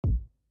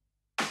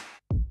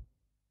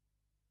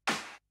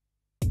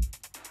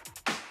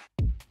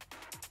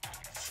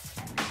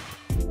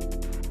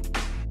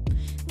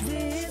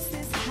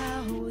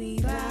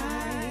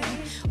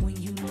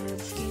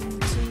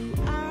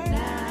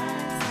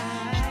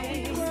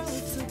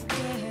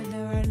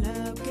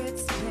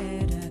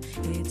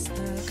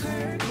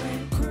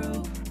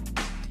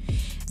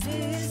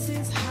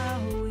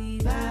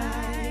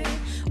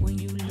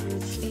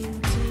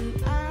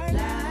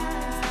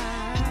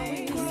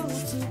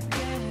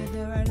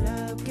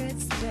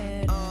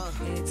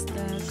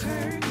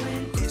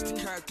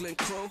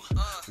Kirkland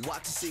crew.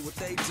 Watch to see what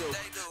they do.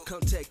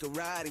 Come take a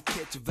ride and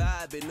catch a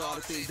vibe and all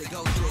the things they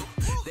go through.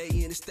 They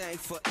in this thing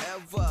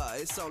forever.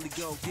 It's only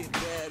gonna get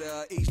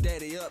better. Each day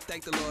they up,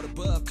 thank the Lord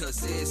above,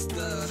 cause it's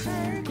the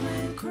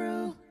Kirkland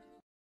crew.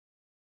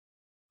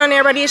 Hey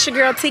everybody, it's your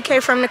girl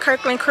TK from the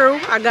Kirkland crew.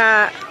 I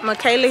got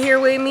Michaela here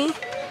with me,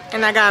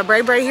 and I got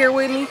Bray Bray here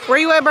with me. Where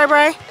you at, Bray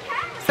Bray?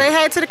 Say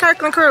hey to the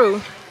Kirkland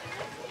crew.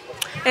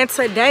 And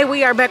today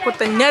we are back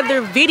with another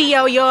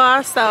video,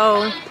 y'all.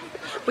 So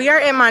we are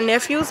at my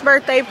nephew's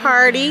birthday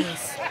party.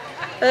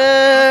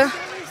 Yeah,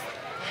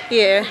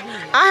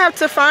 I have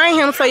to find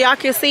him so y'all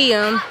can see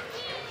him.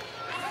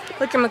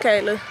 Look at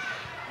Michaela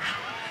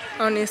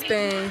on this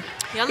thing.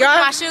 Y'all look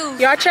at my shoes.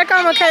 Y'all check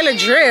out Michaela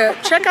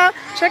drip. Check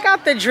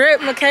out the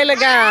drip Michaela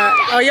got.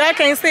 Oh, y'all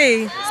can't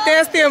see.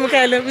 Stand still,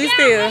 Michaela. Be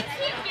still.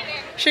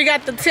 She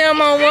got the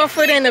Tim on one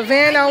foot and the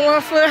Van on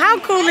one foot. How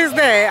cool is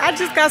that? I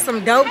just got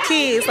some dope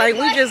kids. Like,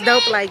 we just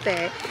dope like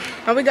that.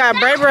 And we got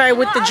Bray Bray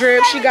with the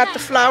drip. She got the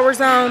flowers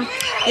on.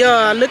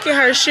 Y'all, look at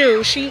her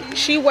shoe.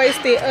 She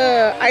wasted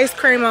ice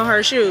cream on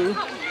her shoe.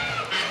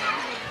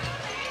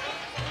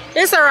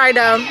 It's alright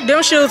though.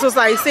 Them shoes was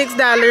like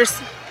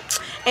 $6.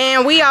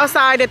 And we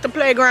outside at the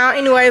playground.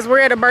 Anyways, we're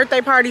at a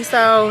birthday party,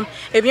 so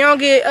if you don't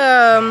get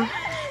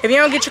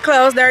your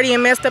clothes dirty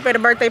and messed up at a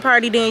birthday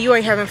party, then you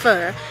ain't having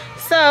fun.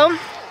 So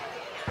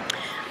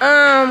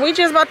we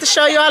just about to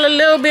show y'all a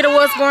little bit of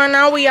what's going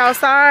on. We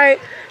outside.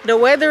 The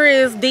weather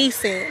is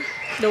decent.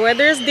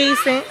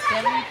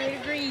 73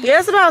 degrees. Yeah,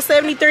 it's about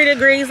 73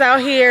 degrees out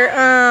here.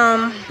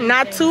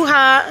 Not too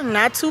hot,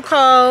 not too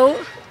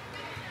cold.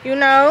 You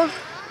know.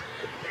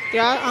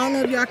 Y'all, I don't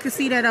know if y'all can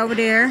see that over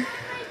there.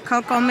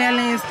 Coco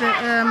Melon is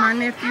my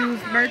nephew's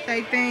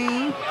birthday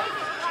thing.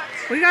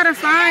 We gotta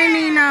find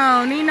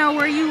Nino. Nino,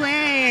 where you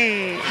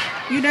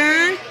at? You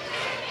done?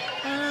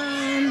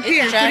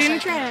 Here, put it in the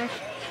trash.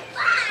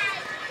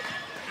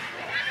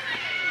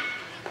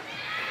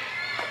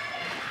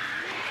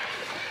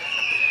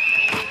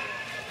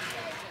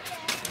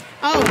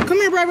 Oh, come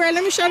here, Bray Bray.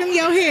 Let me show them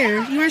your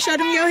hair. You wanna show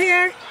them your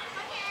hair?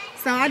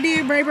 So I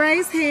did Bray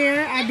Bray's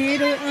hair. I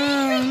did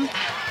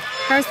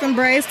her some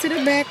braids to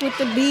the back with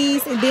the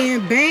beads, and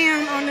then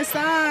bam on the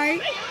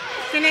side.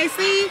 Can they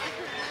see?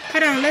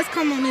 Hold on, let's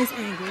come on this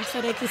angle so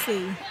they can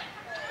see.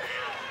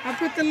 I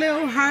put the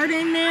little heart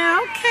in there.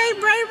 Okay,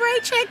 Bray Bray,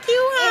 check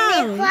you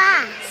out. And the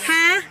cross.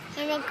 Huh?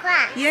 And the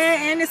cross.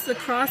 Yeah, and it's a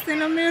cross in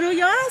the middle.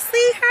 Y'all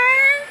see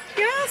her?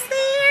 Y'all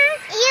see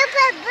her? You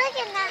put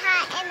Brooklyn in the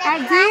heart and the I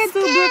cross did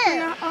do too.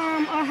 Brooklyn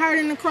a heart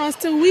in the cross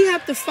too. We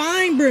have to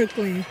find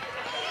Brooklyn.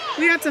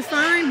 We have to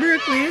find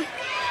Brooklyn.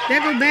 There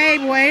go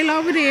Babe Whale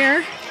over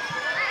there.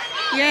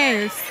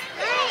 Yes.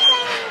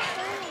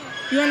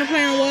 You want to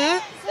play on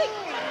what?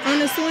 On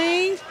the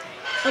swing?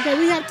 Okay,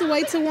 we have to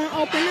wait till one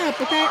open up,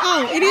 okay?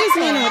 Oh, it is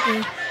one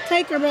open.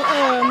 Take her,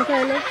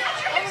 Michaela.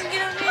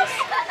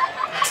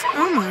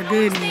 Oh my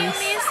goodness.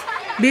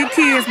 Big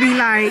kids be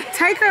like,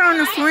 take her on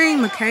the swing,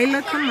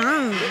 Michaela. Come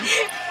on.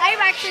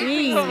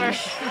 Jeez.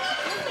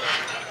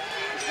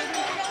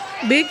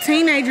 Big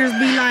teenagers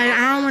be like,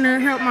 I don't want to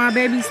help my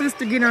baby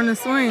sister get on the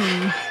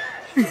swing.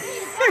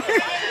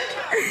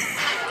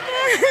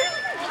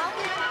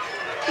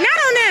 Not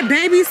on that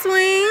baby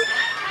swing.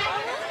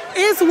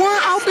 It's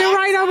one open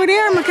right over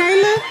there,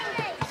 Michaela.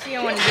 She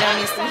don't want to get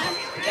on this one.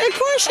 Of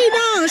course she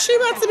don't. She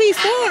about to be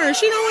 4.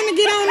 She don't want to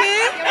get on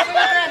that.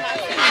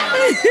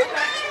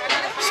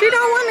 She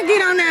don't want to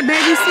get on that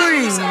baby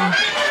swing.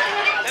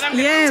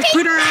 Yes,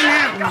 put her on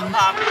that one.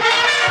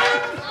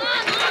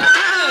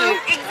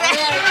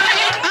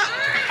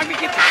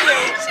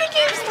 She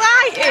keeps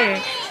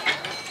sliding.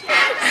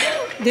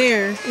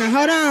 There. Now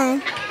hold on.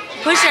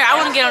 Push her. I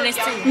want to get on this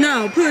too.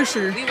 No, push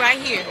her. We right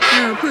here.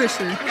 No, push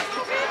her.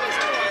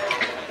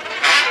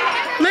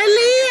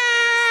 Malia,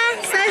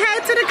 say hi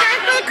to the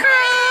Kirkland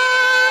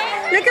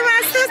crew. Look at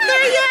my sister.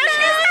 Yeah,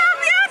 she's so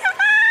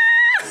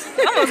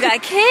beautiful. Almost got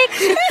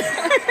kicked.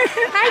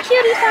 Hi,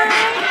 cutie pie.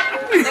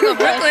 There go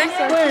Brooklyn.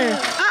 Where?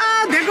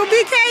 There go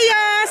BK,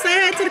 y'all. Say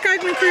hi to the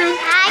Kirkland crew.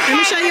 Let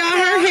me show y'all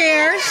her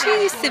hair.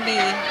 She used to be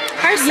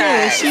her size.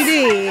 Yeah, she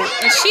did.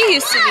 And she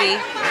used to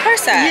be her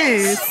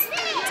size. Yes.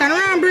 Turn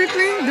around,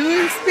 Brooklyn.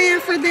 Do a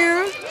spin for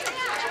them.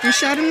 And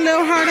show them a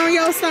little heart on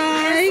your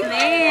side.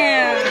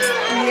 Man.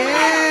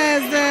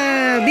 Yes.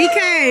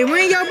 BK,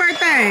 when your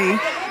birthday?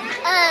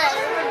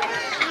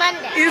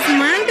 Monday. It's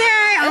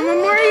Monday on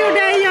Memorial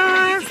Day,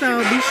 y'all.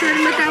 So be sure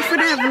to look out for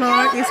that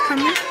vlog. It's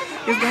coming.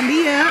 It's going to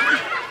be up.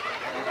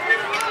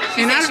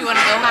 She said she want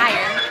to go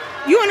higher.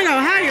 You want to go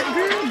higher?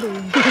 Girl, boo.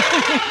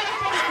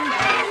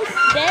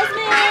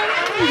 Desmond.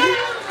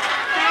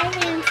 Hi,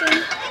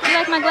 handsome. You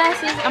like my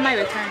glasses? I might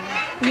return them.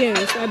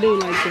 Yes, I do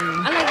like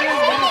them. I like yours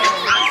better.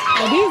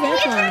 Oh, these are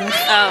fine.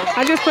 Oh.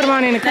 I just put them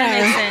on in the car.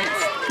 That makes sense.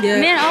 Yeah.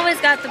 Men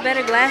always got the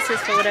better glasses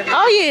for whatever.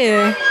 Oh,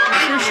 yeah.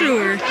 For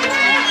sure.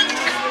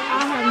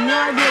 I have no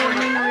idea what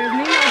Nino is.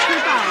 Nino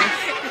took off.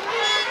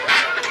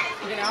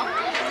 You know?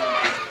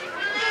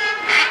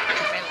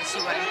 She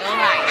want to go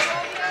higher.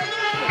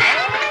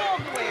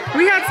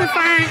 We have to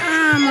find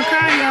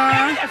Makai,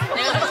 y'all.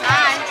 There's a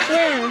sign.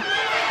 Yeah.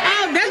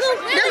 there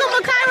go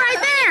Makai right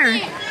there.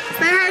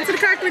 Say hi to the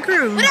Kirkland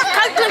crew. What up,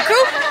 Kirkland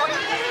crew?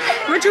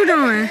 What you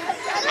doing?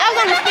 I was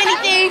on the spinny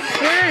thing.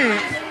 Where?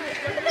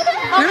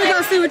 Let me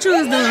go see what you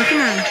was doing. Come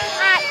on.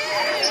 Alright.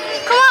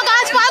 Come on,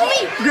 guys, follow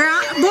me. Girl,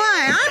 boy,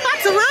 I'm about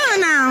to run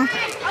now.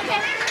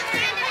 Okay.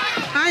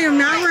 I am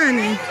not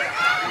running.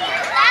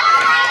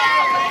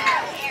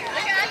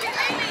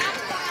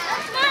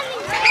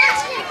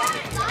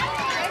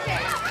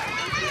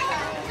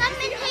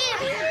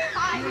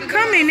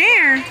 Come in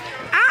there.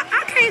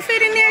 I can't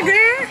fit in there,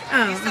 girl.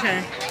 Oh,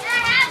 okay.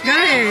 Go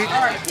ahead.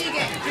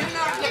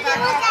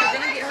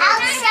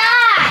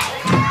 Outside.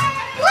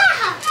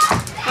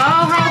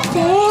 Oh, how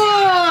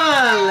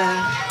cool.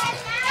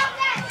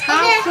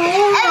 How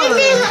cool.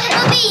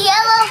 It'll be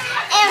yellow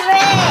and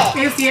red.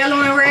 It's yellow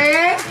and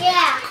red?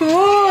 Yeah. Cool.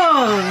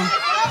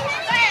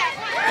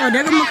 Oh,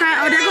 there go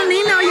Makai. Oh, there go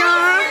Nino,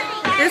 y'all.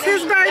 It's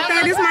his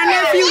birthday. This is my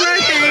nephew's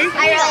birthday.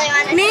 I really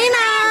want to.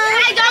 Nino.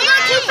 Hey, don't go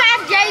too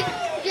fast, Jay.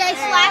 Jay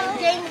slapped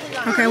James.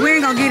 Okay, we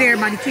ain't gonna get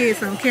everybody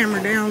kids on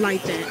camera. They don't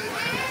like that.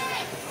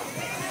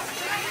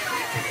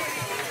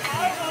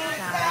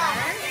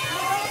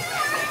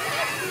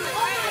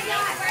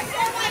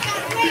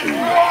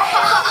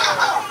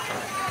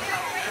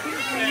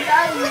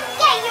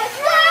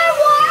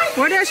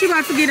 What else you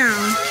about to get on?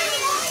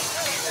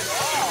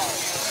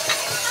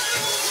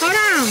 Hold on.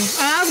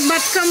 Oh, I was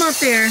about to come up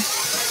there.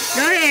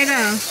 Go ahead,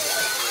 go.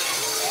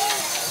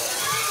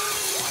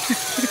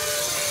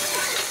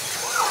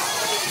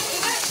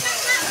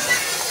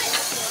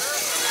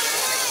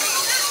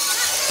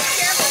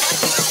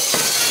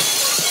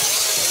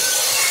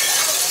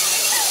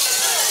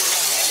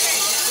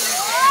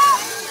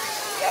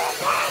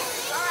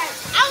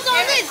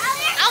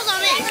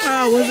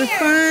 Oh, was it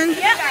fun?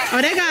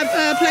 Oh, they got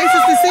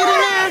places to sit in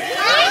now?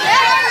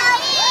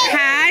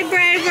 Hi,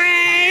 Bray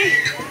Bray.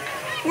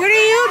 What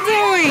are you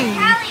doing?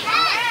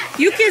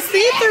 You can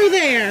see through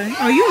there.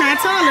 Oh, you're not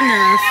tall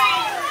enough.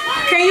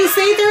 Can you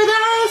see through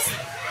those?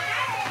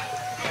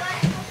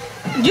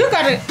 You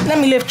gotta, let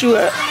me lift you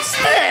up.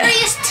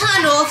 Serious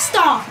tunnel of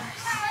stars.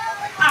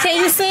 Can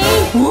you see?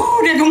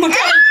 Ooh, they're gonna go.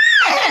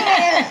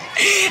 I'm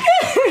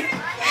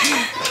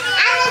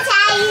gonna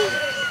tell you.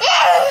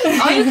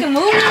 Oh, you can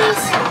move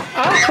these?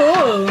 Oh,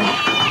 cool.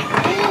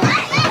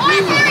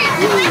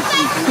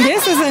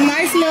 This is a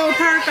nice little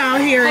park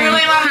out here in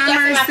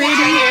Commerce City.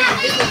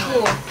 This is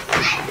cool.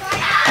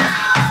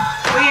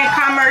 We in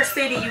Commerce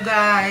City, you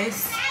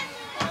guys.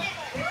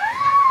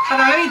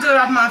 Hold on, let me do it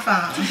off my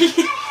phone.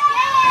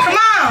 Come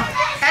on,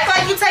 act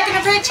like you taking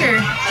a picture.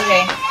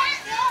 Okay.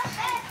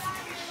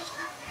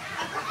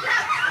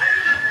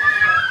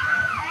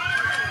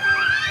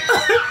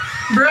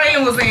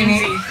 Brian was in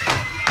it.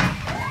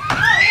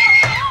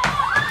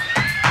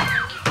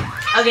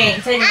 Okay,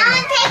 take it. I'm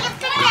gonna take a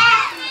picture.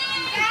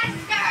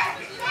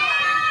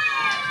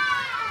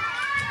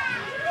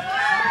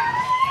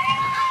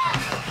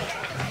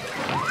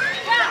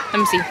 Let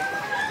me see.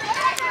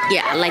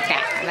 Yeah, I like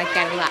that. I like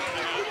that a lot.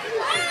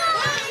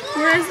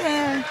 Where's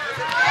I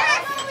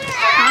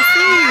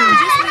see you.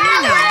 Just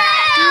Nino.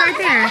 You're right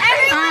there.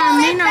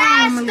 Nino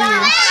and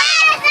Malia.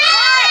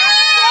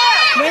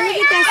 Wait, look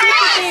at that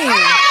super thing.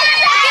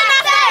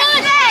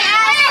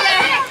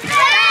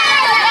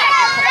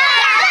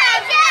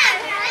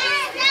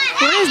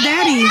 Where's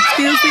Daddy?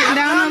 Still sitting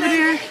down over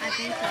there? I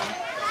think so.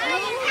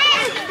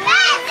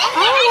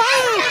 Oh,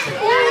 wow.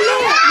 Oh,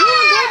 look.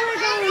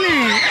 You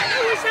and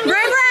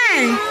Bray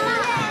Bray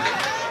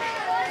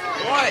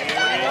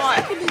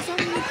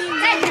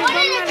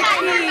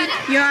going in.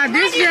 Y'all,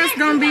 this just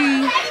gonna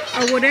be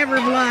a whatever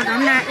vlog.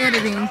 I'm not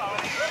editing.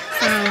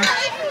 So,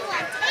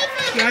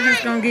 y'all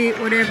just gonna get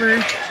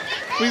whatever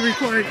we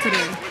record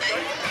today.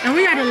 And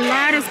we got a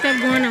lot of stuff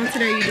going on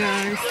today, you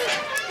guys.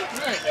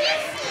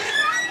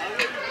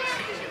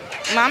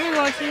 Mommy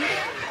watching.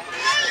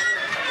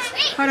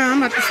 Hold on, I'm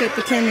about to set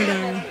the camera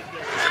down.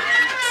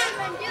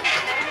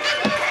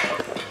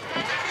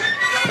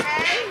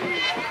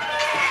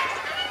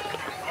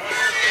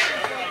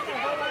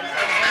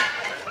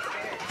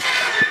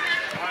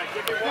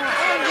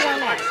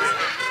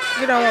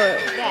 Get on what?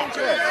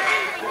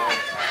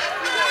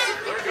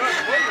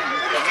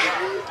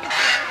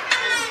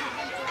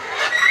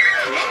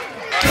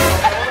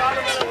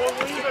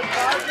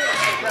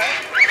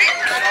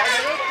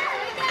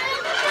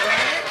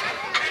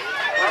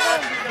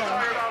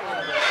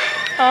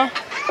 Oh.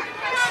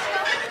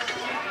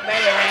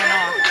 Baby ran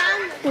off.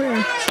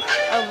 Where?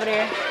 Over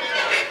there.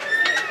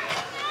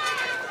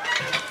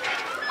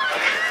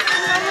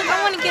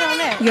 I want to get on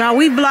that. Y'all,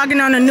 we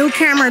vlogging on a new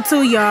camera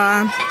too,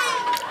 y'all.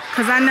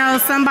 Cause I know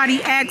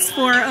somebody asked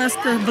for us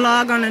to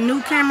vlog on a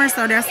new camera,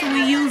 so that's what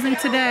we using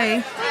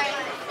today.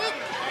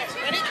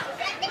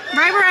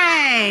 Ray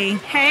Ray,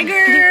 hey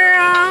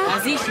girl. I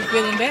see she's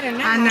feeling better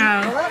now. I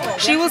know.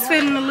 She was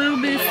feeling a little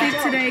bit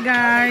sick today,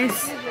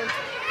 guys.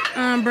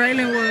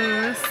 Braylon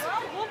was.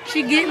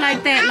 She get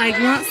like that like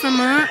once a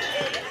month.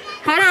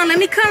 Hold on, let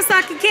me come so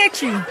I can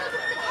catch you.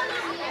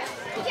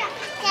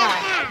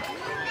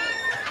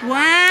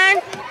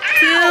 1,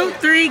 2,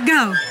 3,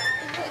 go.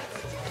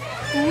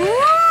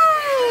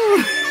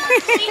 Ooh.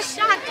 She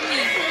shocked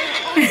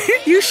me.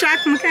 You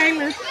shocked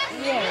Michaela.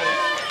 Yeah.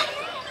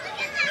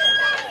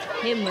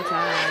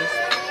 Hypnotized.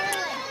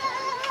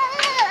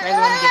 Maybe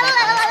let me get back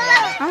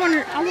on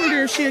this one. I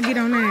wonder if she'll get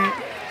on that.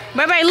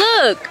 Bye-bye,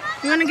 look.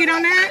 You wanna get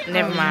on that?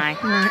 Never mind.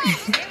 Right.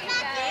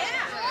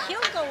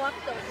 He'll go up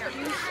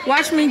though.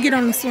 Watch me get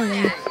on the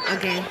swing.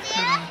 Okay,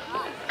 hold on.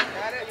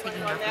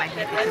 Taking off my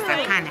hood because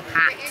I'm kind of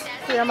hot.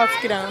 Yeah, I'm about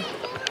to get on.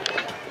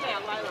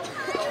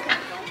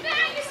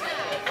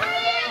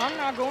 I'm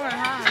not going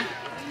high.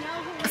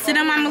 Sit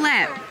on my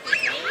lap.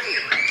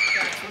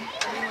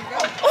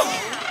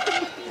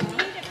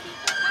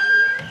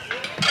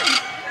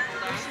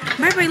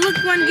 Baby, look,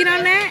 you want to get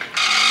on that?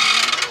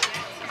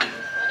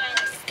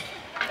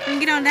 You want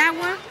to get on that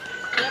one?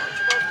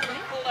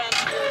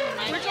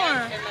 Which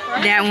one?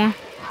 That one.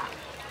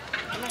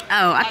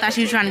 Oh, I thought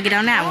you were trying to get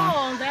on that one.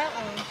 Oh, that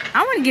one.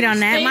 I want to get on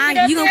that.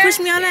 Mine, you gonna push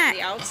me on that?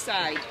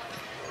 Outside.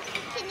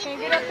 Can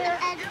you get up there?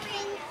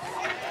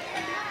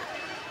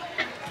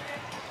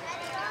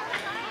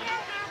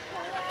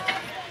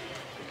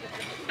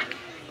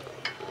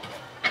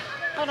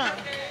 Hold on.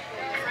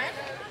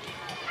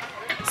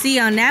 See,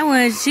 on that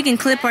one, she can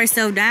clip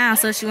herself down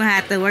so she won't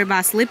have to worry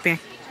about slipping.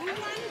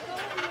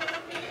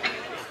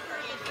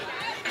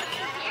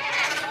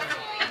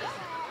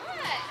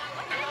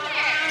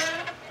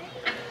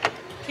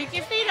 Kick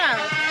your feet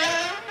out.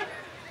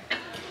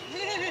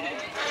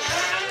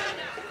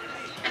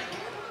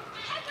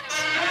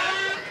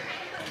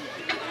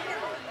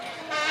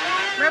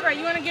 Remember,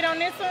 you want to get on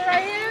this one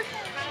right here?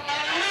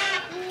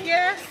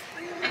 Yes?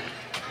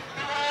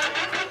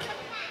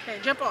 Okay,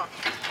 jump off.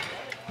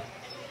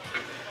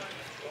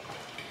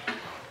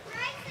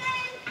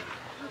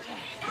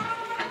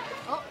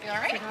 Oh, you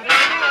alright?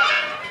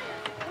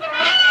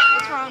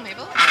 What's wrong,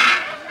 Mabel? You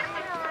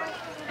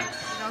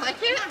don't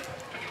like it?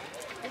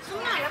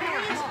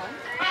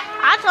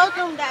 I told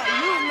them that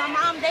my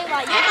mom, they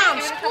like, your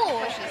mom's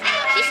cool.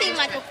 She seemed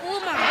like a cool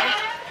mom.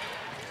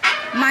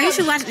 Ma, you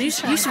should watch. You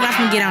should watch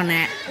me get on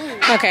that.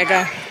 Okay,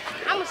 go.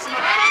 I'm gonna see.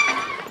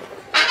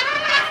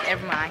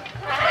 Never mind.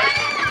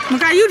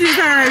 Michaela, you just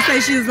heard her say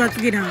she was about to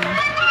get on.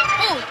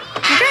 Oh,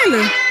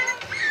 Michaela,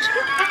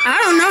 I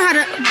don't know how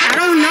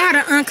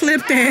to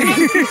unclip that.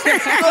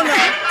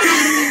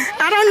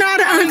 I don't know how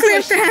to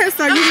unclip that,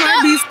 so you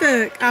might be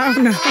stuck. I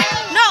don't know.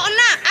 no, I'm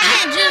not. I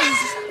can't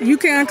just. You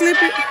can unclip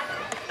it?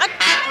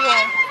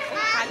 Well,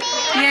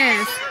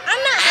 Yes.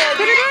 I'm not.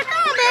 Put it back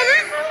on, baby.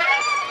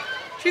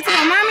 She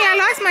told Mommy I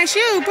lost my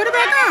shoe. Put it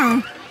back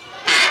on.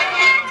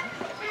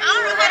 I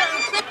don't know how to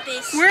unclip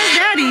this. Where's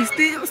Daddy?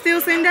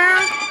 Still sitting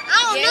down? I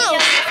don't know.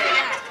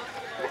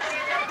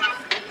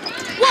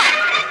 What?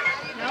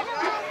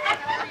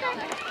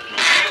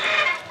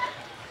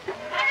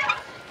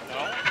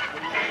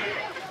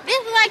 This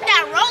is like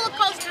that roller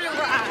coaster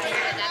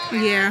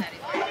ride. Yeah.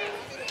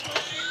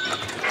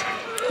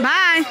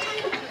 Bye.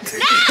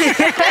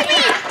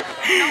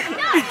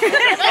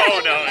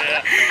 Oh no,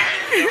 yeah.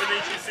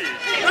 Everything she sees.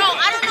 Bro,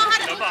 I don't know how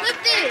to unclip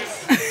this.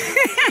 I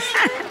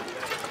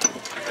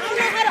don't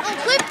know how to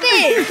unclip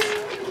this.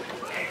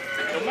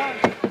 Come on.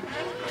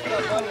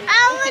 I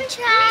want to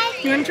try.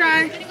 You want to try?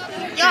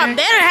 Y'all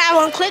better have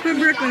unclipped. Put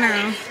Brooklyn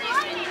on.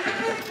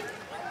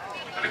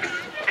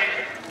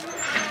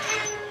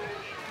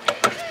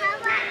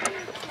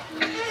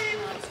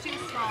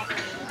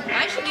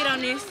 I should get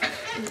on this.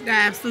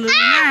 Absolutely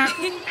not.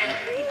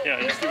 Yeah,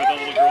 you see what the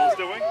little girl's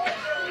doing?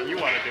 And you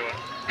want to do it.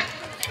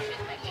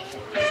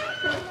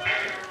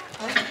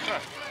 Huh.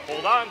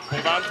 Hold on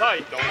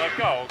tight. Don't let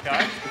go,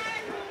 okay?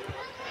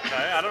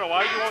 Okay, I don't know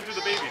why you won't do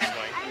the baby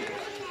swing.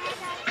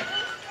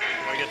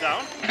 You want to get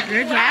down?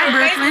 Good job,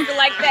 Brooklyn.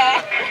 Like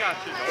that. I got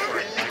you, don't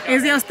worry. I got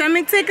Is your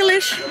stomach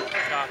ticklish? you.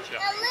 Gotcha,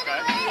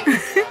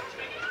 okay?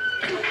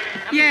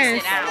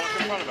 Yes. I'll walk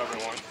in front of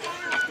everyone.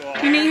 Let's go all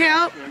You need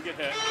help? You're gonna get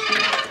hit.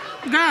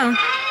 Go.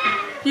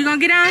 You gonna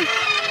get on?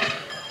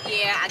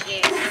 Yeah, I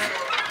guess.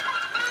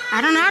 I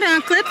don't know how to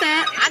unclip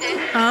that. I do.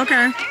 Oh,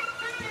 okay.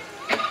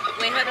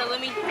 Wait, hold on, let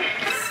me.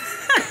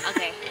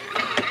 Okay.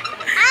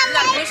 I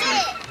gotta push me.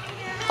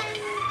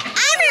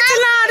 I need to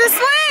know how to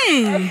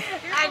swing.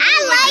 I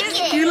like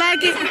it. You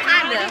like it?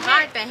 Kind of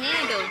hard to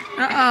handle.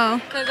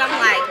 Uh-oh. Because I'm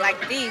like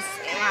this.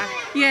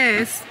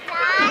 Yes.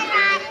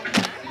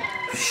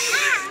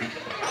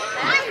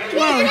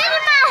 Get it in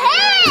my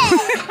head.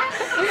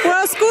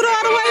 Well, scoot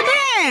all the way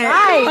back.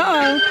 Right.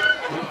 Uh-oh.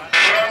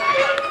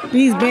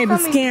 These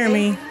babies scare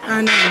me.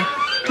 I know.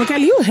 Okay,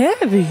 you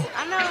heavy.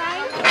 I know,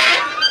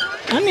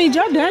 right? I need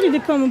your daddy to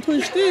come and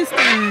push this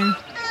thing.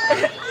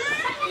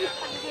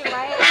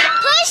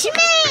 Push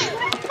me.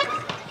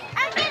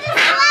 I'm getting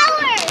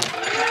slower.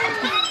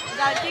 You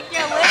gotta kick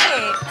your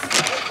legs.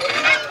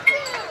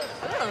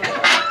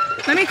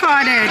 Let me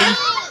call daddy.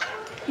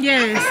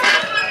 Yes.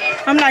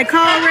 I'm like,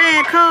 call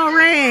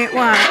red,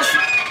 watch.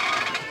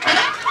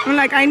 I'm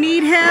like, I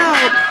need help.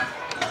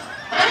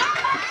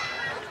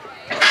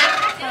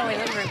 Oh, wait,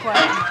 let me record.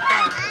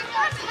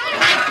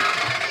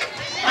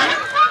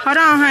 Hold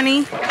on,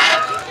 honey.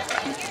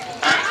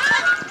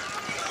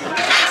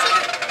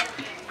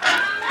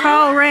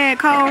 Cold red,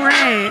 cold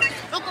red.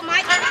 Uncle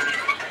Mike.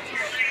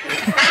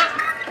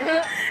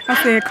 I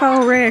said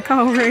cold red,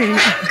 cold red.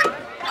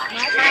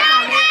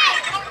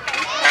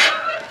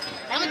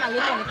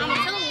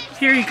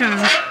 Here he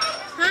comes.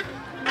 Huh?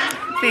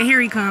 Say here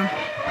he comes.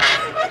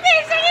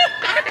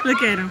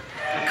 Look at him.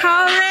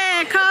 Cold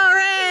red, cold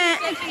red.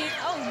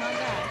 Oh my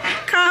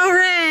God. Cold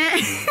red.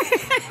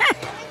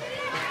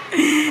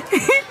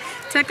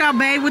 Check out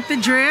Babe with the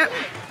drip.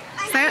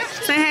 Say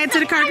hey to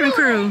the Kirkland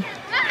crew.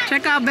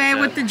 Check out Babe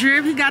with the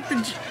drip. He got the...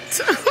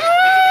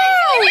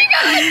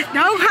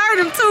 Don't hurt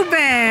him too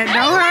bad.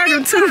 Don't hurt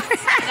him too bad.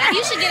 Now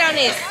you should get on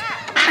this.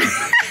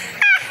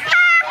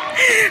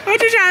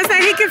 What you trying to say?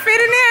 He can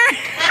fit in there?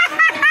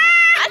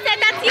 I said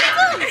that to you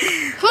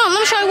too. Come on, let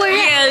me show you where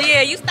you're at.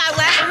 Yeah, you stop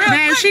laughing real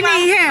Man, quick, she bro.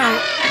 need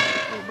help.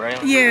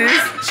 Yes.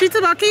 She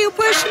talking about, can you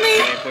push me?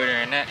 You ain't put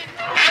her in that.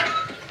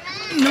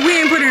 No, we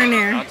didn't put her in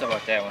there. I'll talk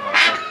about that one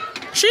right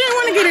She didn't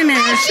want to get in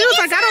there. She was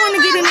like, I don't want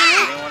to get in there.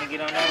 there. You didn't want to get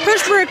on that one?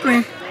 Push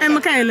Brooklyn and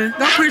Michaela.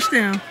 Go push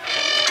them.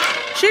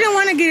 She didn't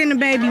want to get in the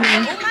baby one.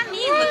 Oh, my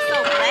knees look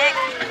so black.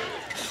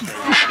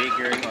 Big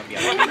girl, you want to be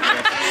on the big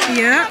girl.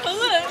 Yeah. Oh,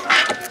 look.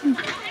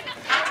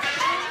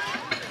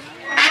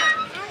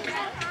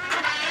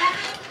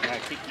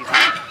 Alright, kick your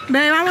feet.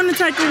 Babe, I want to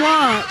take a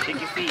walk. Kick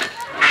your feet.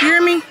 You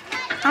hear me?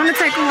 I want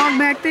to take a walk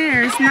back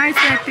there. It's nice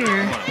back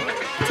there.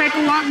 Take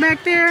a walk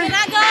back there. Can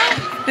I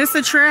go? It's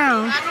a trail.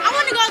 I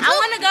want to go too. I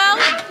want to go.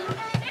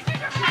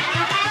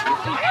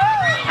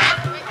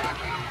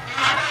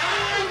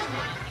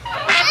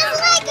 It's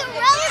like a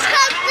roller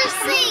coaster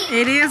seat.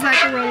 It is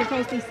like a roller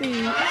coaster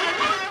seat.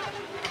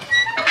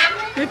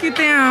 Look at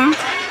them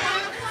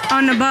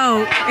on the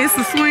boat. It's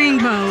a swing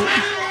boat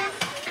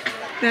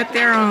that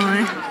they're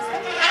on.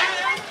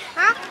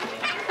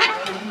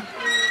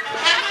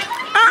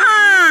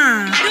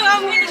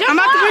 I'm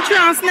about to put you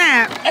on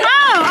Snap.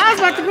 Oh, I was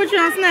about to put you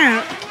on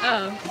Snap.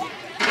 Oh.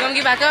 You want to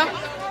get back up?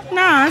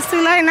 No, it's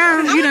too late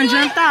now. You done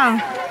jumped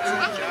off.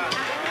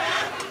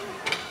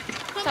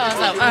 So I was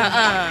like,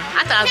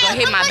 I thought I was going to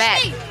hit my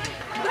back.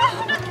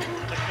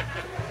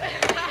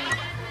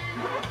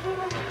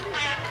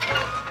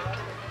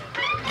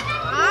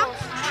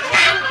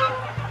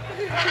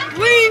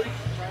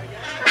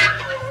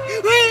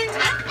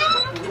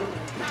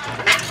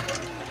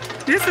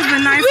 This is a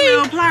nice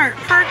little park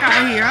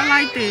out here. I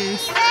like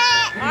this.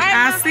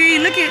 I see.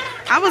 Look at.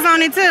 I was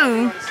on it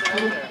too.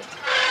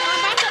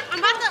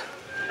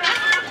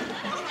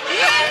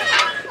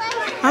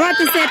 I'm about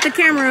to set the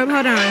camera up.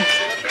 Hold on.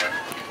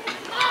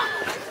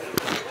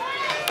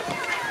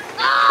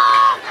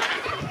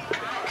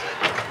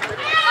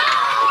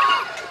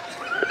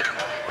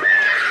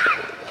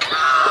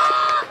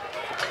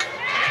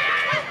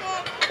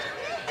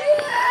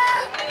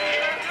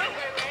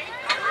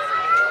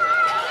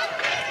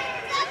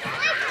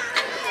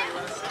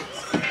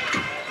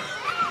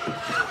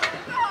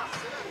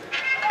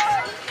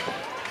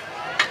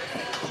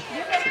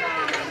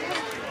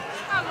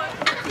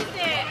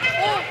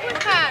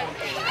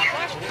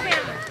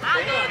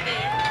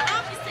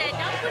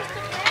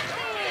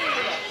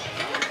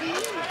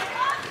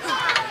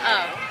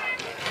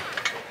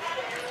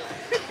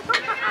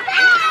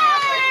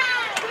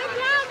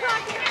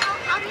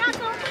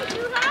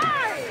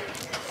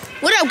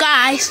 What up,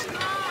 guys?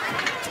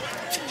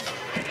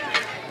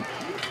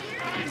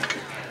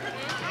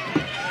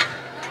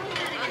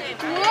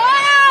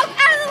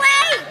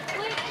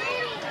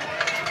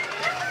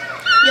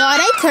 Y'all,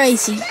 they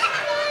crazy. Wanna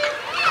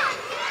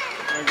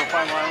go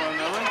find Lionel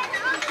Miller?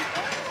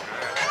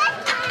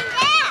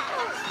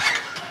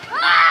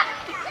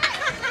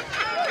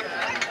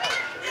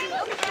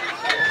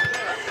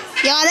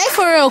 Y'all, they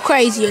for real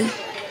crazy.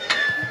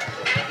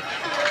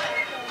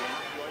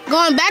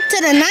 Going back to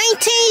the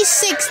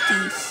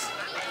 1960s.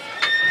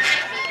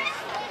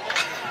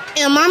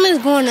 And Mama's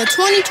going to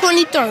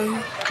 2023.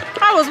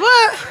 I was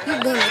what? You're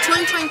going to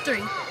 2023.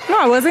 No,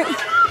 I wasn't.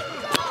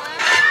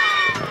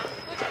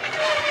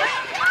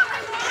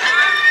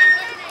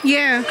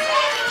 Yeah.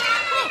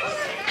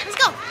 Let's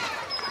go.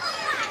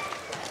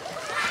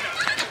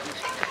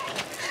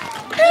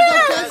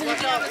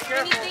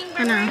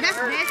 I know.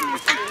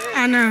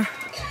 I know.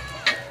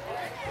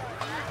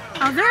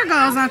 Oh, there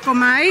goes Uncle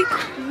Mike.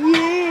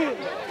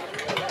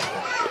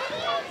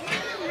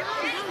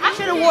 I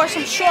should have wore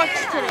some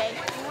shorts today. I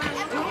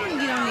want to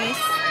get on this.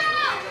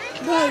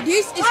 Bro,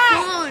 this is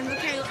fun.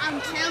 Okay,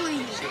 I'm telling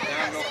you.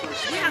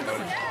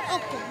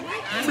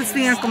 To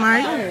see Uncle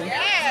Mike. I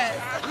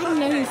didn't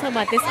know he was talking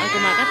about this Uncle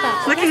Mike. I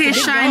thought, Look at his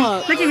shiny.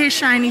 Look at his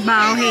shiny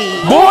bald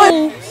head.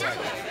 Boy!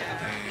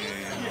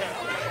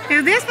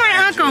 Is this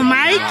my Uncle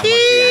Mikey?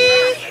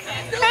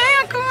 Hey,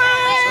 Uncle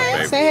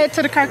Mike. Say hey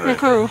to the Kirkland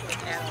crew.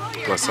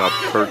 What's up,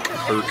 Krew?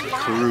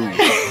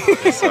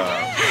 What's up?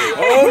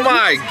 Oh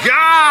my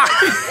God!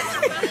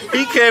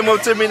 He came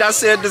up to me and I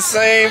said the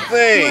same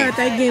thing. What,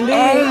 they getting big?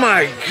 Oh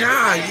my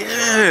God,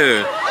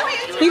 yeah.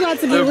 He about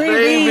to The get rid of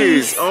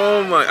babies. these.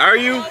 Oh my, are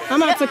you?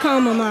 I'm about to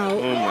comb them out.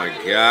 Oh my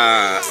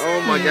God.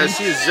 Oh my God.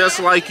 She is just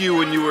like you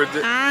when you were.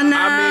 I know.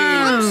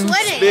 I mean,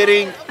 sweating.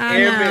 spitting. I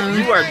And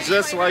know. you are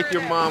just like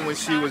your mom when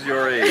she was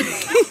your age.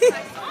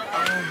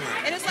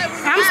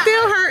 I'm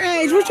still her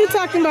age. What you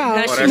talking about? Oh,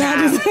 that's true.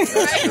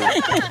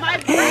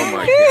 Oh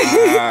my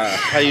God.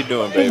 How you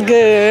doing, baby?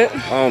 Good.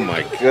 Oh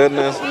my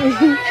goodness.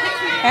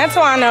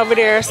 Antoine over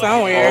there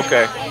somewhere. Oh,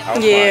 okay. I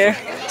was Yeah.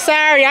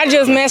 Sorry, I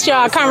just messed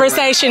y'all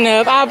conversation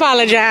up. I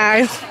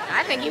apologize.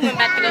 I think he went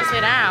back to go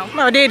sit down.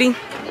 Oh, did he?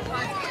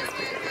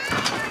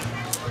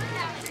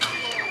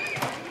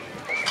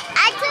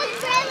 I took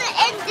Trevor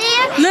in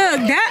there.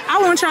 Look, that I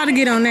want y'all to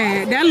get on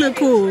that. That look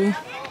cool.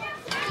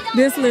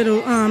 This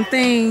little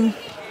thing.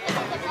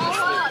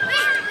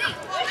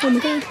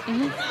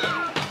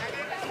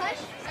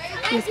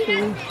 It's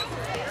cool.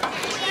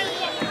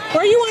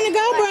 Where you want to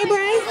go, Bray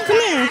Bray? Come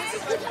here.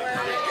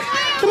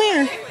 Come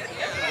here.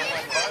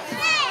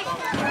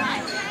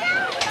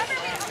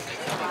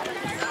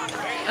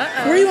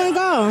 Where you want to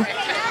go?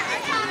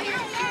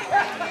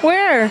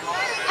 Where?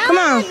 Come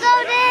on.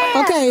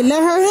 Okay,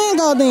 let her hand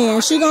go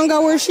then. She gonna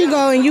go where she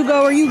go and you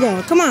go where you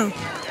go. Come on.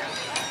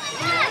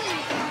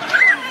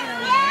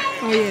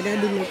 Oh yeah,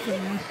 that do look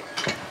fun.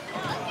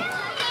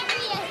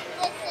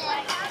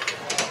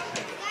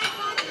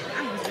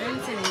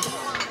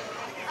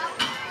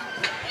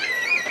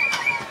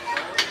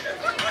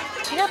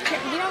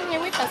 Get on here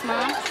with us,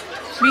 Mom.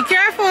 Be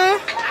careful.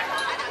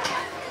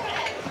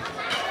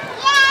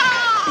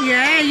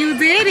 Yeah, you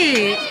did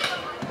it.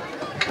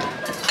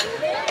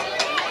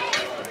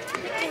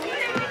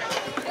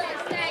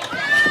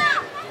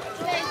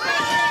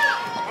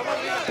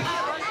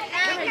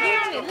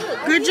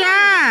 Good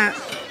job.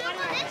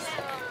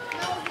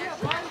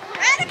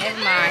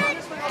 Never mind.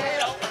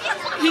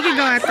 He can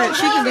go after.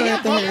 She can go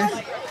after her.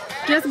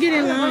 Just get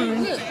in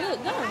line.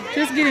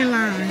 Just get in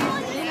line.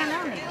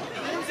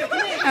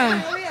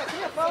 Oh.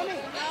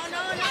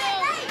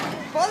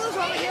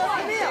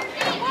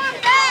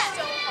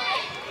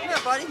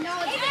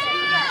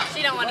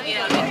 She don't want to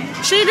get on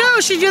it. She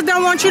do. She just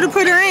don't want you to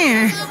put her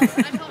in.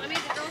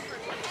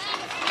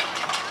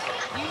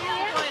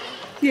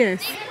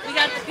 Yes. We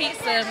got the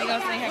pizza. We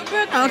gonna sing her.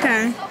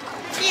 Okay.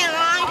 She in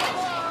line.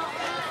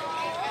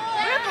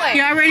 Brooklyn.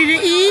 Y'all ready to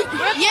eat?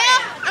 Yeah,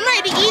 I'm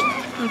ready to eat.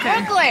 Okay.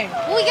 Brooklyn.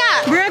 What we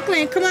got?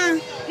 Brooklyn, come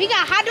on. We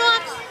got hot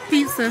dogs.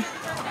 Pizza.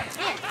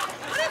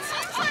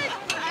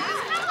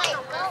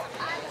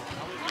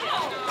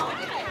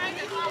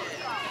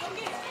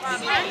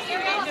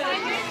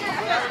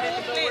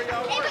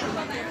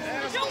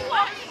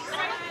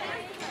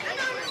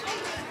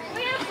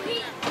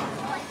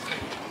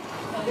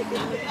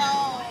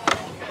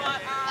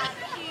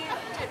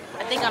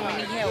 I think I'm gonna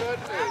need help.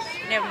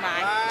 Never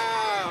mind.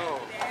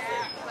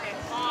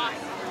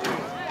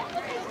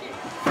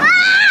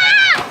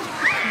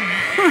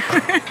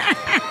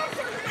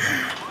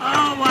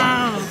 Oh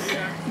wow.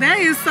 That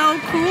is so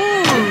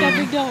cool.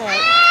 Every dog.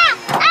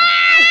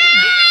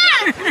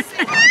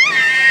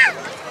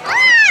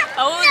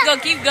 Oh, it's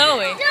gonna keep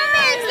going.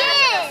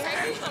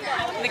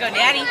 They go,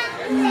 Daddy.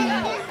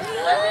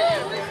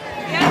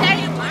 Yeah,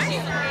 Daddy, push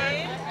it.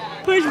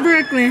 Push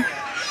Brooklyn.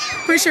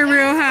 Push her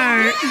real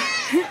hard.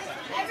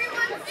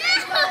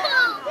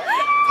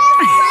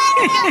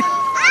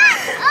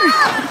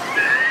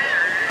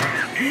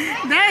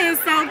 That is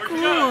so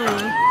cool.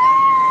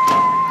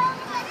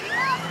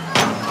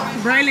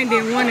 Braylon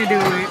didn't want to do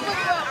it.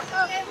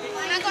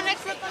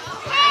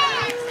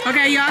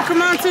 Okay, y'all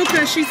come on too,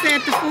 because she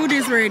said the food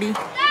is ready.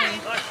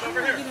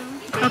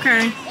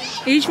 Okay.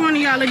 Each one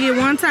of y'all will get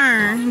one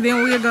turn,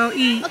 then we'll go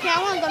eat. Okay, I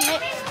want to go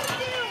next.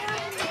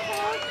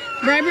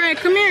 Bray Bray,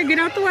 come here. Get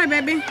out the way,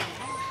 baby.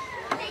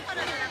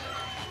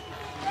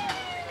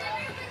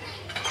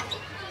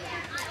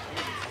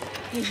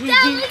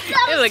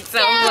 It looks so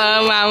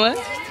fun, Mama.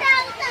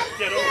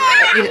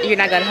 You're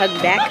not gonna hug me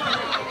back?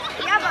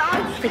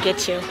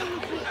 Forget you.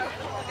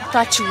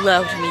 Thought you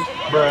loved me.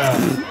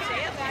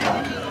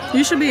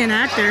 You should be an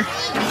actor.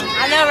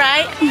 I know,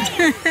 right?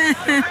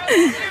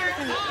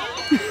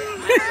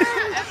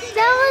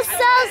 That was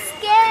so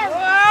scary.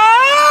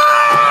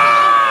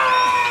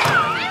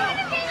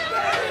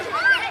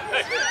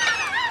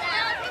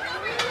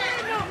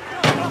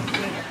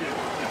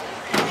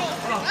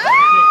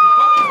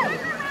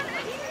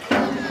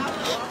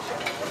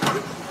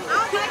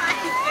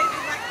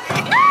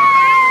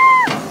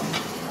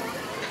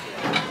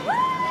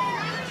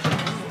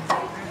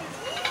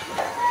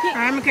 All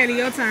right, Michaela,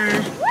 your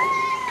turn.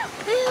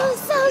 It was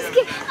so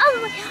scary. Oh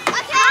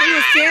my God. It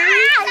was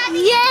scary?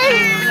 Yes.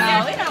 No,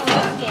 it don't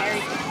look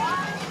scary.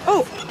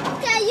 Oh.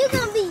 Okay, you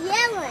gonna be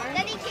yelling.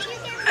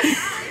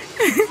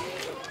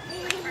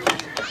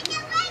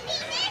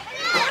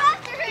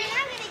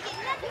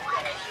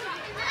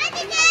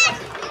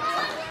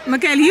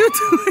 Michaela, you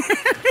too.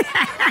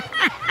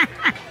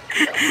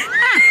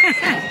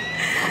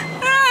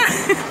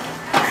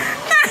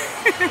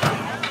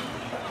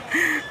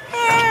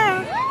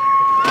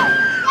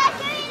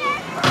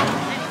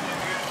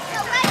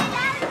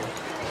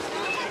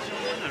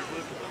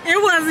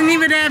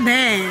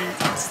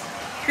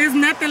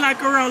 nothing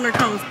like a roller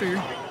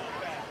coaster.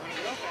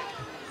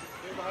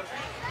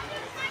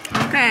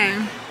 Okay.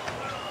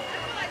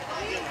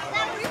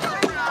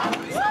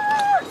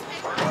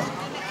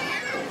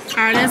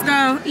 All right, let's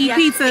go eat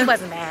pizza. It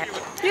wasn't bad.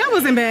 Yeah, it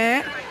wasn't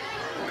bad.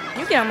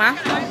 You get on mine.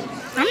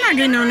 I'm not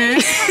getting on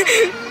that.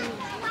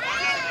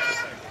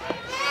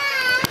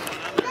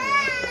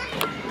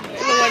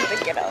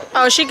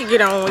 Oh, she could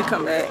get on when we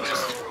come back.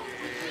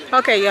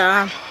 Okay,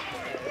 y'all.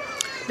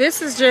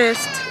 This is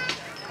just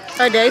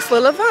a day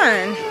full of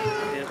fun.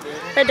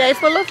 A day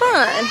full of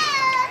fun.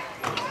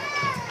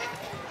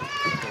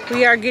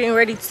 We are getting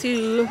ready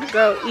to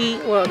go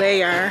eat. Well,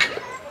 they are.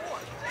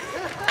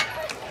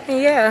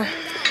 And yeah.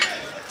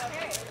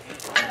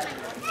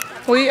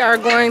 We are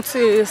going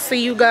to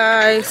see you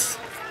guys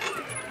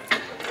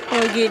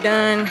when we get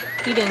done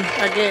eating,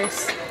 I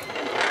guess.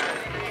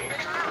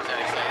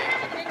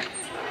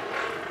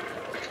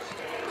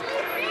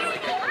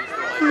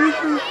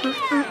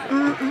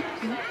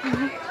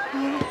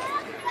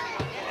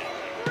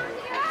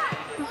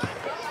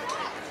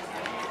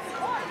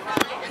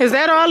 Is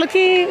that all the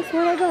kids?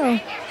 Where'd I go?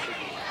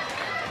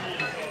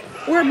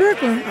 Where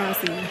Brooklyn? Oh, I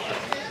see you.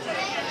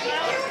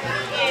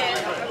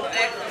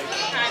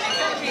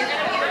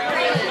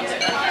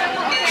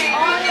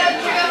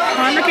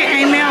 Oh, look at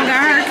Amel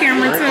got her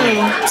camera too.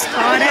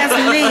 Oh, that's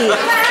lit.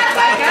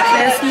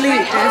 That's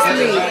lit. That's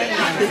lit.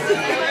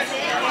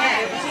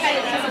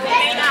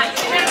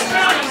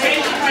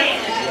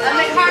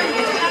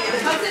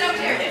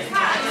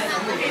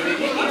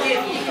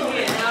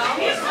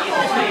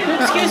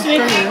 Excuse me.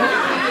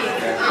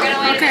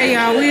 Okay,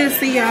 y'all. We'll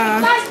see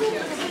y'all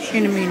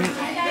in a minute.